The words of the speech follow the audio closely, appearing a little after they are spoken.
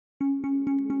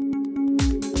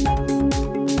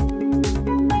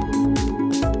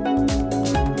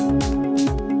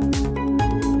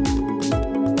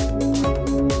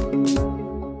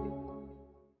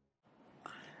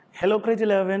Hello grade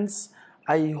 11s.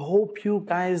 I hope you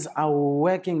guys are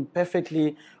working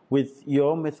perfectly with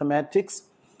your mathematics.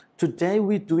 Today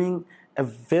we're doing a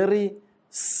very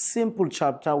simple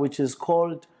chapter which is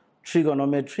called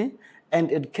trigonometry,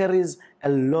 and it carries a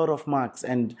lot of marks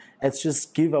and it's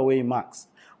just giveaway marks.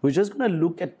 We're just going to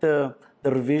look at the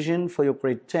revision for your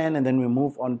grade 10 and then we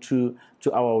move on to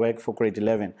our work for grade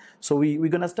 11. So we're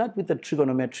going to start with the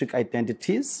trigonometric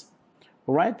identities,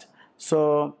 all right?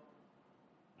 So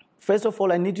first of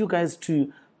all, I need you guys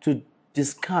to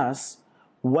discuss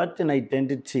what an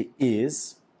identity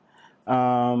is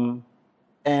and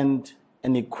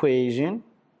an equation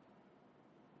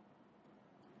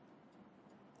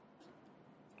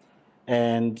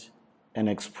and an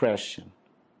expression.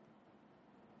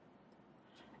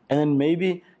 And then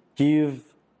maybe give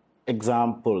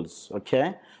examples,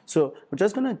 okay? So we're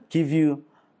just going to give you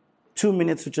 2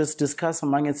 minutes to just discuss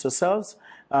amongst yourselves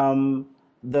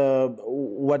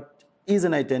what is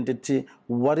an identity,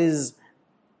 what is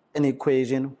an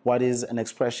equation, what is an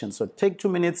expression. So take 2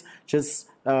 minutes, just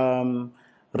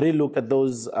relook at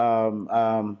those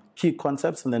key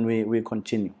concepts, and then we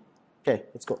continue. Okay,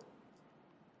 let's go.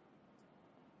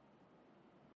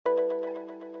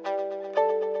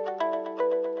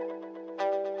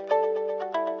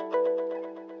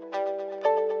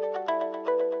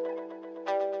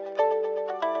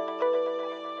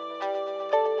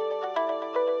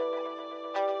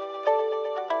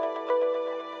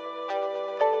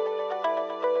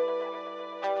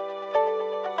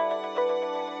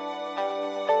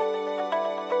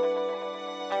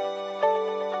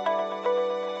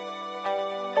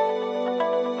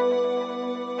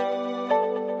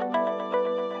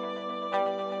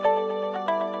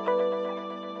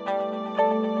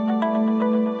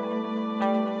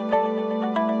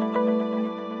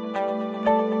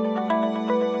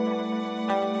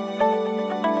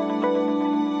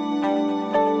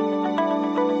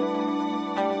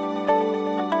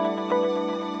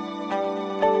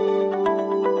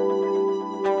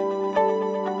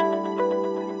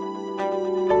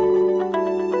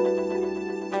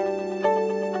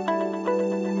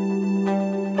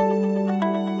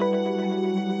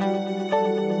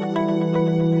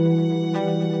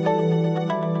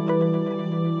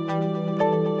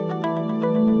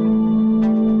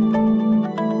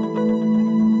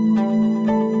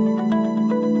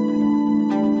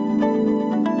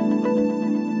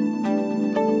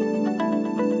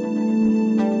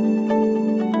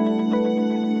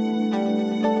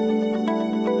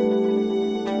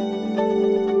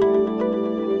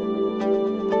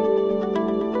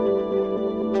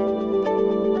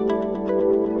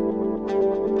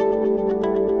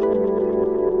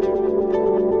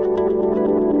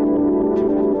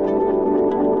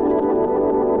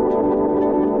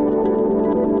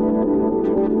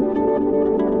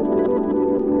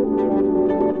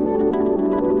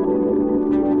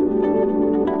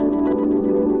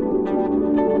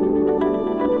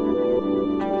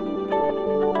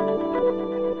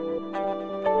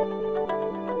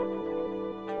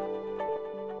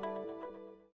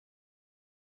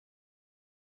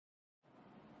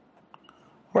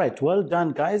 Right, well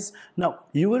done, guys. Now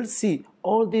you will see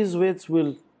all these weights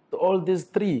all these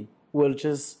three will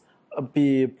just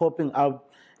be popping out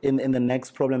in the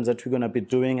next problems that we're going to be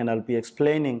doing, and I'll be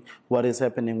explaining what is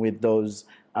happening with those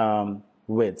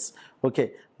weights.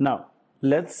 Okay, now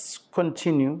let's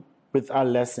continue with our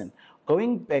lesson.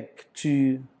 Going back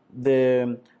to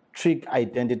the trig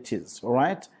identities, all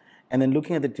right? And then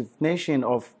looking at the definition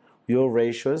of your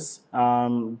ratios,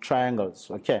 triangles,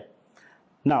 okay?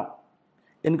 Now,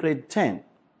 in grade 10,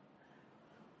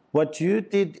 what you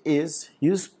did is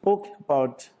you spoke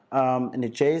about an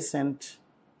adjacent,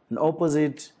 an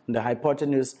opposite, and the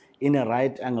hypotenuse in a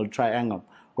right angle triangle,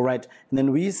 all right? And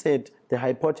then we said the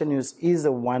hypotenuse is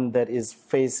the one that is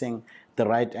facing the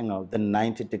right angle, the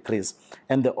 90 degrees.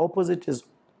 And the opposite is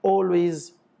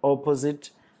always opposite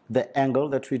the angle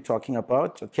that we're talking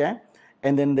about, okay?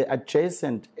 And then the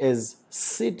adjacent is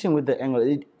sitting with the angle.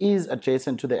 It is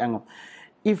adjacent to the angle.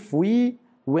 If we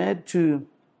were to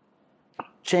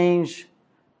change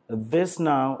this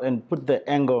now and put the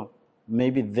angle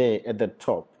maybe there at the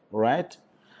top, right?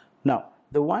 Now,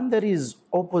 the one that is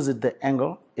opposite the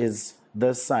angle is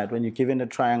this side when you're given a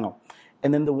triangle.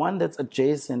 And then the one that's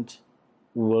adjacent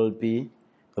will be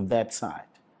that side.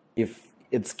 If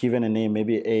it's given a name,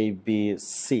 maybe A, B,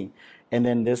 C. And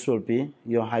then this will be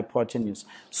your hypotenuse.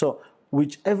 So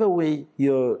whichever way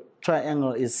your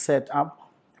triangle is set up,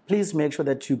 please make sure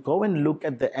that you go and look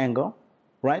at the angle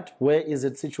right? Where is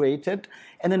it situated?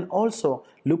 And then also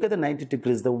look at the 90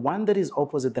 degrees. The one that is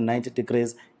opposite the 90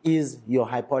 degrees is your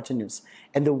hypotenuse.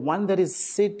 And the one that is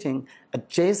sitting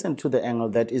adjacent to the angle,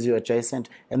 that is your adjacent.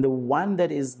 And the one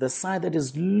that is the side that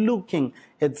is looking,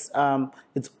 it's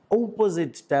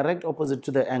opposite, direct opposite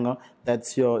to the angle,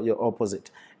 that's your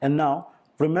opposite. And now,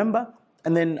 remember,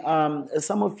 and then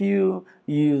some of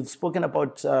you've spoken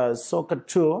about soccer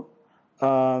too.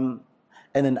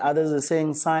 And then others are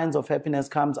saying signs of happiness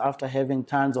comes after having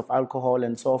tons of alcohol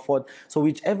and so forth. So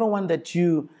whichever one that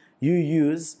you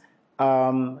use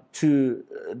to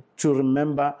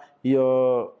remember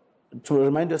to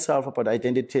remind yourself about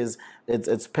identities,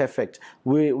 it's perfect.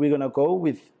 We're gonna go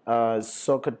with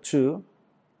soccer 2.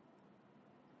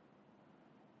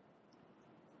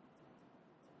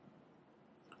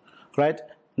 Right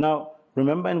now,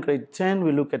 remember in grade 10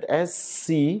 we look at S,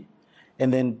 C,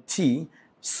 and then T.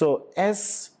 So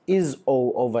S is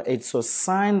O over H. So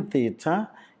sine theta,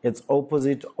 it's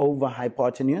opposite over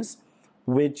hypotenuse,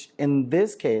 which in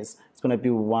this case, it's going to be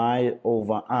Y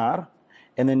over R.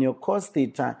 And then your cos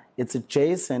theta, it's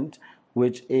adjacent,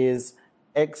 which is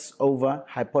X over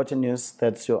hypotenuse.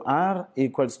 That's your R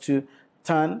equals to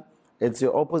tan. It's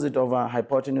your opposite over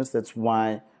hypotenuse. That's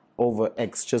Y over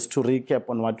X. Just to recap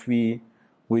on what we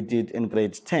did in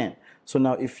grade 10. So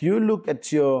now if you look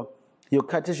at your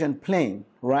Cartesian plane,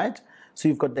 right? So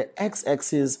you've got the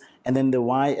x-axis and then the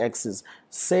y-axis.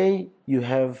 Say you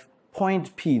have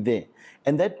point P there,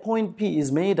 and that point P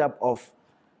is made up of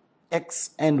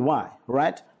x and y,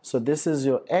 right? So this is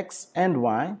your x and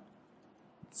y.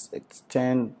 Let's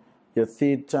extend your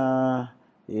theta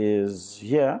is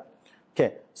here.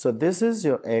 Okay, so this is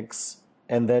your x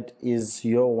and that is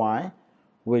your y,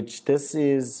 which this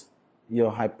is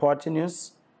your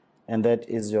hypotenuse and that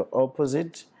is your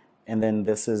opposite. And then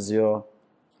this is your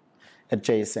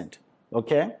adjacent,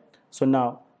 okay? So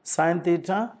now, sine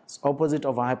theta is opposite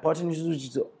over hypotenuse, which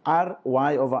is r,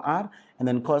 y over r, and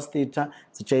then cos theta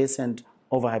is adjacent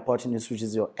over hypotenuse, which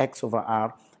is your x over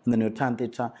r, and then your tan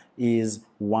theta is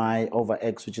y over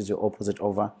x, which is your opposite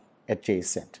over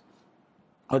adjacent.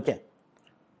 Okay,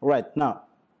 right, now,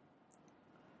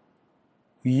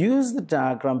 use the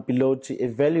diagram below to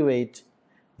evaluate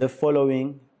the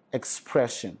following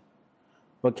expression.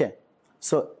 Okay,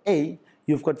 so A,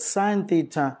 you've got sine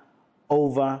theta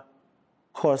over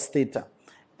cos theta.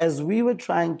 As we were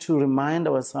trying to remind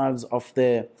ourselves of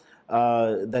the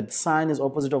that sine is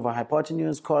opposite over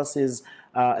hypotenuse, cos is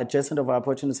adjacent over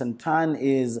hypotenuse, and tan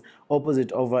is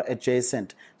opposite over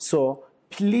adjacent. So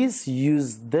please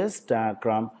use this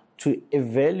diagram to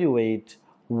evaluate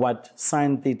what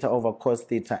sine theta over cos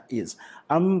theta is.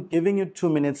 I'm giving you 2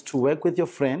 minutes to work with your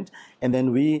friend, and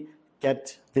then we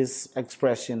get this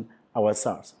expression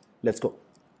ourselves. Let's go.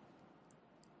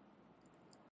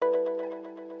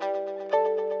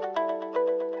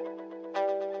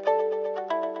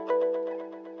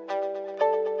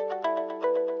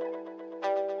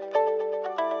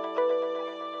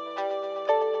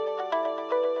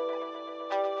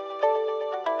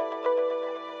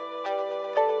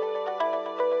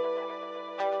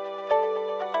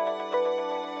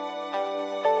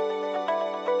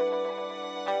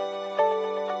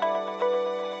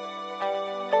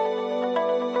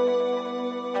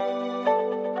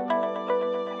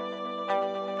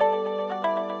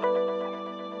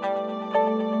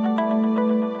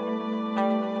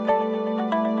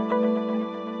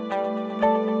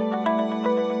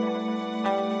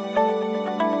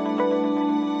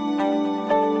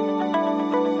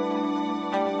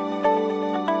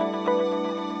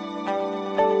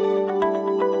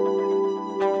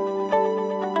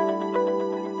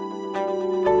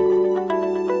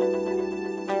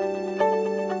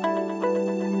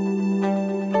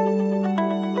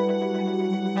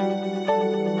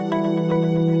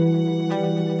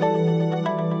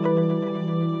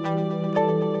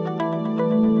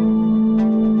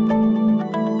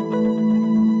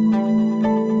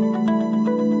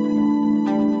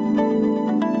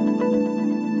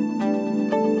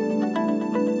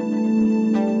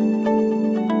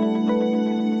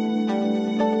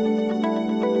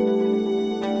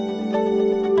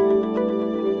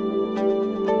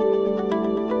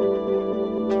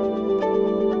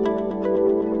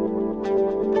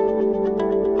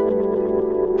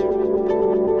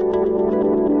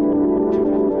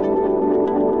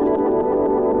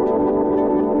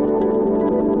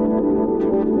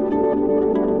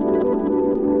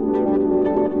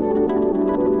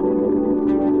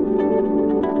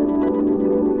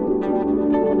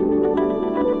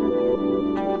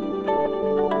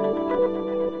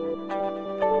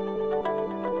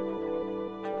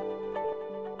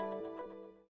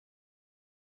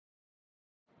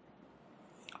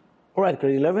 All right,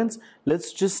 grade 11s,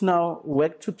 let's just now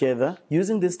work together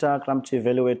using this diagram to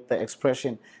evaluate the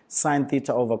expression sine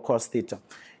theta over cos theta.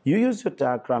 You use your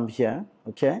diagram here,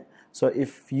 okay? So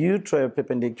if you draw a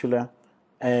perpendicular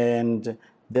and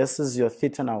this is your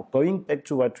theta now, going back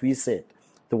to what we said,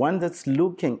 the one that's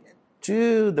looking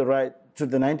to the right, to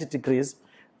the 90 degrees,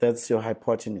 that's your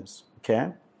hypotenuse,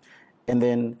 okay? And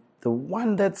then the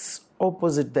one that's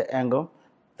opposite the angle,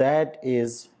 that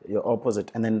is your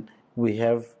opposite. And then we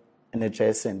have an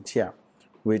adjacent here,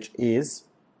 which is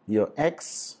your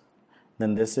x,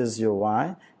 then this is your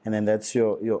y, and then that's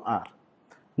your r.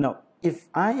 Now, if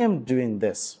I am doing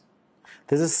this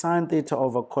is sine theta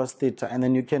over cos theta, and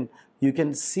then you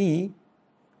can see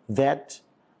that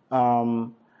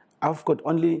I've got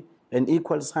only an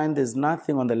equal sign, there's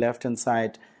nothing on the left hand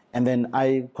side, and then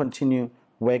I continue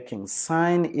working.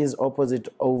 Sine is opposite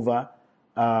over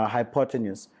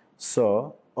hypotenuse,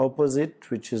 so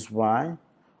opposite, which is y,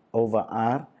 over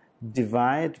r,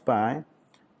 divide by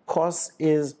cos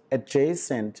is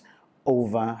adjacent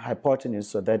over hypotenuse,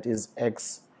 so that is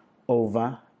x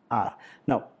over r.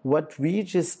 Now, what we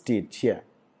just did here,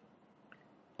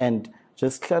 and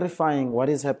just clarifying what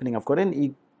is happening, I've got an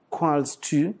equals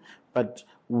to, but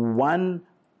one,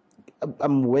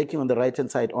 I'm working on the right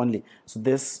hand side only. So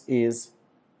this is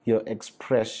your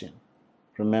expression.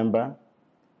 Remember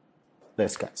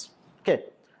this, guys. Okay,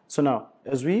 so now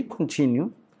as we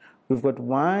continue, we've got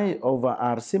y over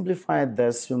r. Simplify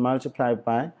this, you multiply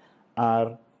by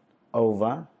r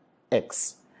over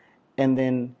x. And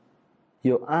then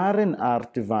your r and r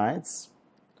divides.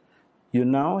 You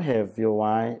now have your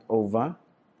y over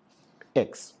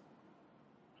x.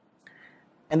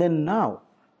 And then now,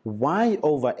 y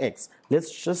over x,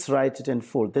 let's just write it in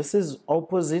full. This is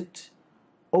opposite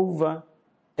over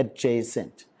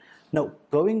adjacent. Now,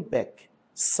 going back,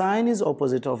 sine is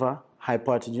opposite over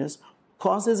hypotenuse,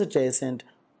 cos is adjacent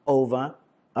over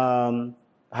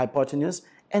hypotenuse,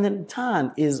 and then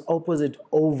tan is opposite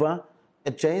over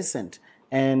adjacent.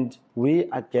 And we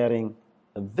are getting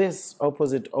this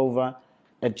opposite over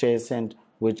adjacent,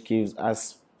 which gives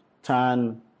us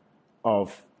tan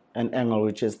of an angle,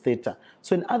 which is theta.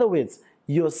 So in other words,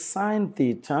 your sine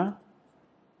theta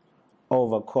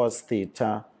over cos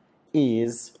theta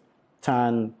is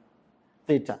tan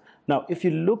theta. Now, if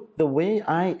you look the way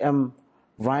I am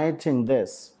writing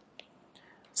this,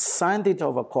 sine theta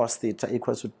over cos theta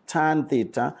equals to tan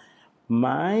theta.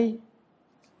 My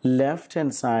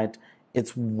left-hand side,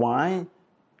 it's y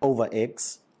over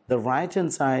x. The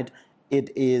right-hand side, it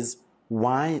is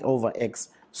y over x.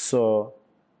 So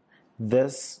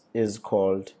this is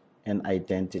called an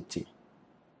identity.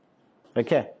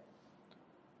 Okay.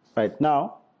 Right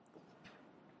now,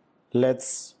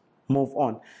 let's move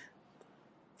on.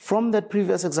 From that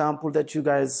previous example that you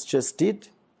guys just did,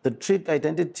 the trig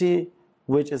identity,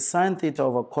 which is sine theta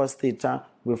over cos theta,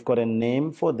 we've got a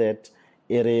name for that.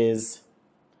 It is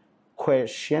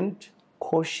quotient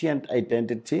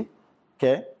identity.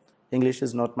 Okay, English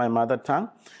is not my mother tongue.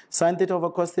 Sine theta over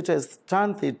cos theta is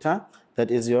tan theta.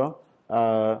 That is your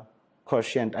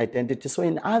quotient identity. So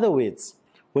in other words,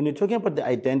 when you're talking about the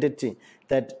identity,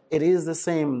 that it is the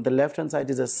same, the left-hand side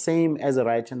is the same as the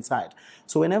right-hand side.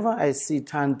 So whenever I see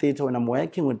tan theta, when I'm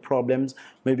working with problems,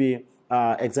 maybe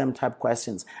exam type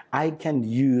questions, I can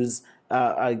use,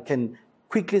 I can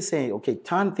quickly say, okay,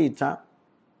 tan theta,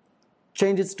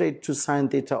 change it straight to sine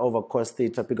theta over cos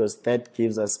theta, because that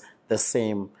gives us the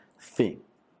same thing.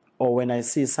 Or when I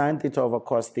see sine theta over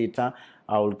cos theta,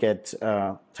 I will get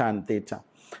tan theta.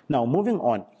 Now, moving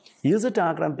on, use a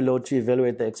diagram below to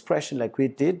evaluate the expression like we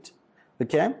did.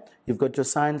 Okay, you've got your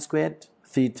sine squared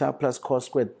theta plus cos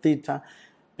squared theta.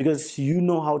 Because you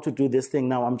know how to do this thing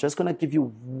now, I'm just going to give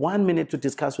you 1 minute to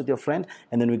discuss with your friend,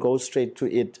 and then we go straight to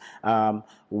it,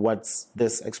 what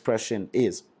this expression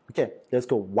is. Okay, let's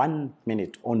go 1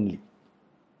 minute only.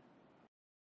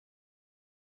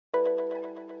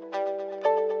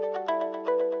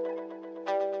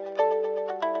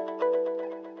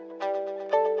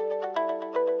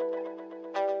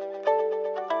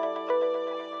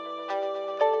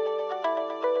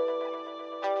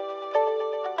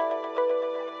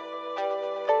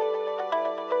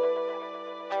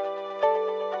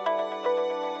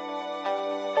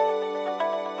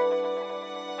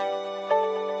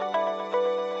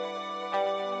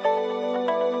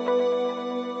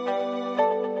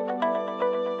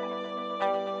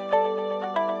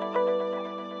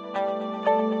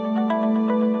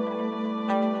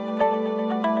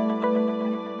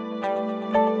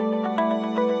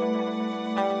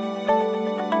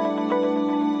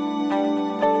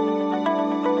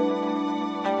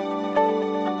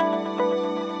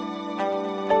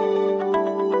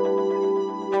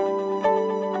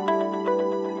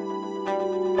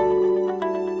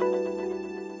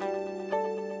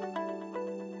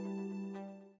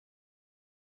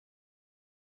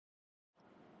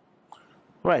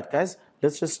 Right, guys,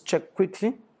 let's just check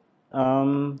quickly.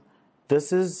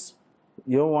 This is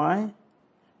your y,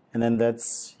 and then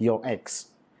that's your x.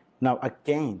 Now,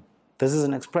 again, this is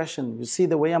an expression. You see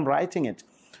the way I'm writing it,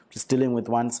 just dealing with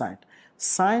one side.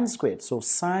 Sine squared, so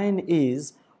sine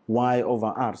is y over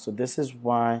r. So this is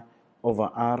y over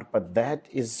r, but that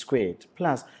is squared.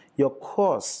 Plus, your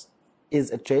cos is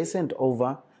adjacent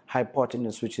over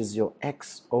hypotenuse, which is your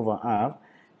x over r,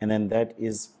 and then that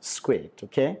is squared,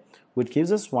 okay? Which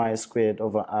gives us y squared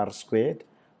over r squared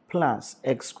plus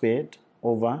x squared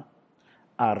over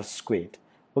r squared.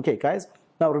 Okay, guys,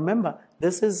 now remember,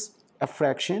 this is a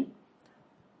fraction.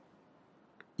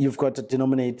 You've got a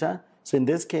denominator. So in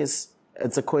this case,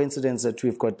 it's a coincidence that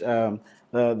we've got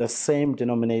the same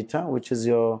denominator, which is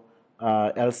your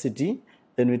LCD.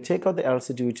 Then we take out the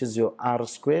LCD, which is your r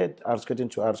squared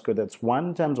into r squared. That's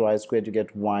 1 times y squared, you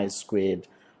get y squared,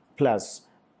 plus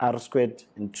r squared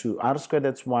into r squared,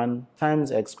 that's 1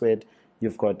 times x squared,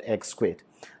 you've got x squared.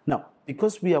 Now,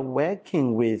 because we are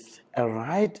working with a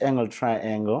right angle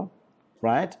triangle,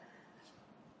 right?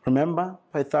 Remember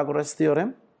Pythagoras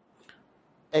theorem?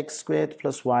 X squared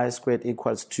plus y squared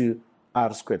equals to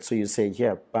r squared. So you say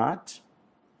here, but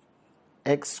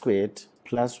x squared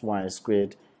plus y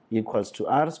squared equals to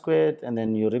r squared, and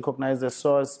then you recognize the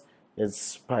source,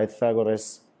 it's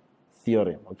Pythagoras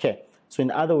theorem, okay? So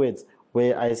in other words,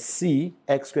 where I see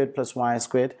x squared plus y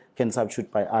squared, can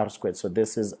substitute by r squared. So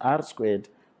this is r squared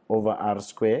over r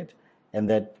squared, and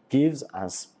that gives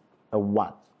us a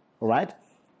 1, all right?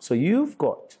 So you've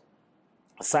got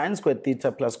sine squared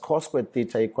theta plus cos squared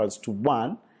theta equals to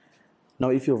 1. Now,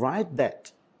 if you write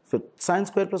that, so sine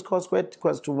squared plus cos squared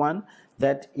equals to 1,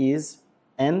 that is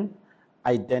an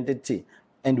identity.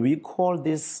 And we call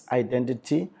this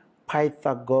identity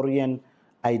Pythagorean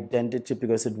identity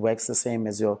because it works the same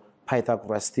as your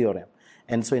Pythagoras theorem.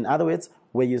 And so in other words,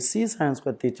 where you see sine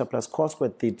squared theta plus cos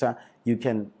squared theta, you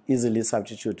can easily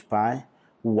substitute by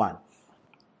 1.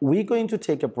 We're going to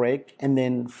take a break, and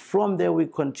then from there we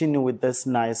continue with this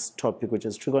nice topic, which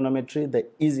is trigonometry, the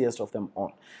easiest of them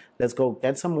all. Let's go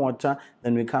get some water,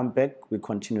 then we come back, we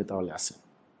continue with our lesson.